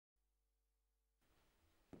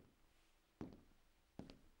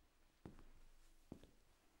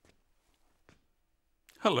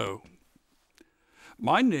Hello.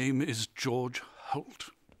 My name is George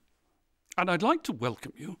Holt, and I'd like to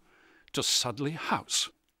welcome you to Sudley House.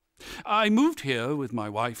 I moved here with my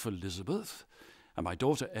wife Elizabeth and my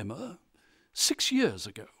daughter Emma 6 years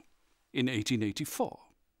ago, in 1884.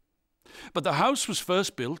 But the house was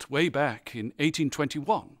first built way back in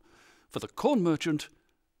 1821 for the corn merchant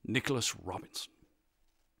Nicholas Robinson.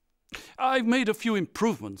 I've made a few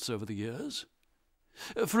improvements over the years.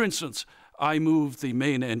 For instance, I moved the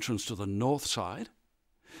main entrance to the north side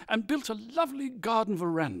and built a lovely garden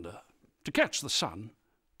veranda to catch the sun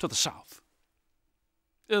to the south.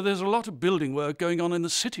 There's a lot of building work going on in the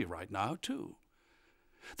city right now, too.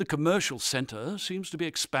 The commercial centre seems to be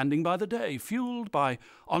expanding by the day, fueled by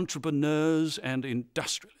entrepreneurs and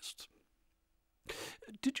industrialists.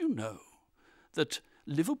 Did you know that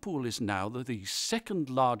Liverpool is now the second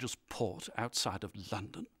largest port outside of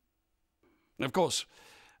London? Of course,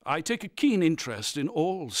 I take a keen interest in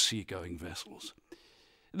all seagoing vessels.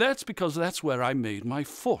 That's because that's where I made my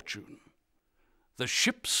fortune. The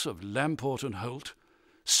ships of Lamport and Holt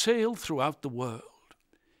sail throughout the world,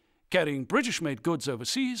 carrying British-made goods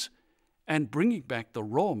overseas and bringing back the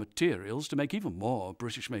raw materials to make even more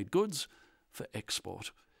British-made goods for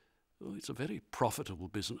export. It's a very profitable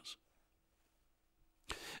business.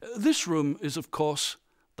 This room is, of course,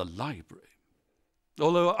 the library,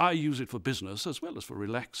 although I use it for business as well as for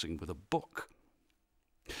relaxing with a book.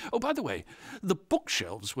 Oh, by the way, the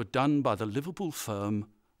bookshelves were done by the Liverpool firm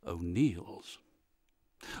O'Neill's.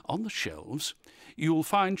 On the shelves, you'll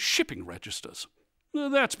find shipping registers.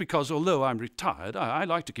 That's because, although I'm retired, I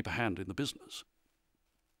like to keep a hand in the business.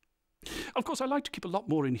 Of course, I like to keep a lot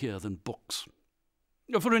more in here than books.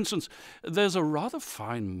 For instance, there's a rather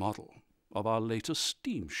fine model of our latest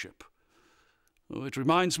steamship. It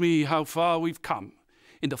reminds me how far we've come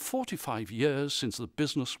in the 45 years since the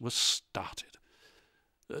business was started.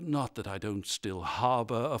 Not that I don't still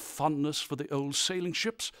harbour a fondness for the old sailing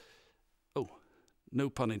ships. Oh, no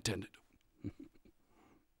pun intended.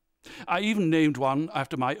 I even named one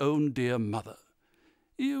after my own dear mother.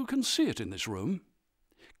 You can see it in this room,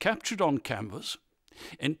 captured on canvas,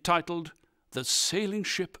 entitled The Sailing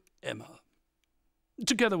Ship Emma,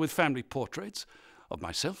 together with family portraits of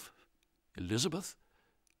myself, Elizabeth,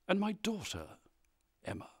 and my daughter,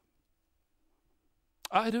 Emma.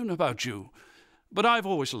 I don't know about you, but I've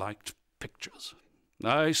always liked pictures.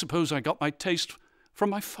 I suppose I got my taste from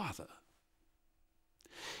my father.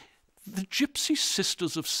 The Gypsy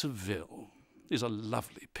Sisters of Seville is a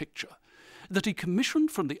lovely picture that he commissioned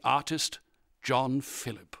from the artist John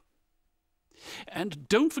Phillip. And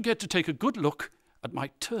don't forget to take a good look at my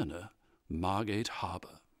Turner, Margate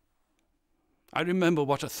Harbour. I remember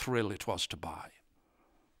what a thrill it was to buy.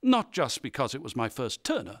 Not just because it was my first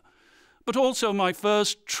Turner, but also my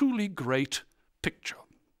first truly great picture.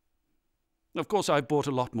 Of course, I've bought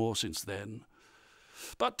a lot more since then,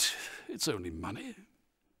 but it's only money,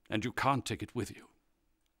 and you can't take it with you.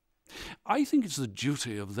 I think it's the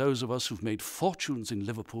duty of those of us who've made fortunes in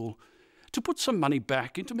Liverpool to put some money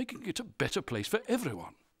back into making it a better place for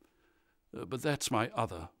everyone. But that's my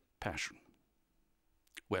other passion.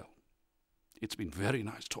 Well, it's been very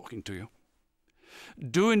nice talking to you.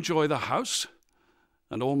 Do enjoy the house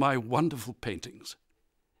and all my wonderful paintings.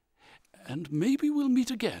 And maybe we'll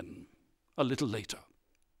meet again a little later.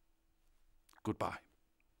 Goodbye.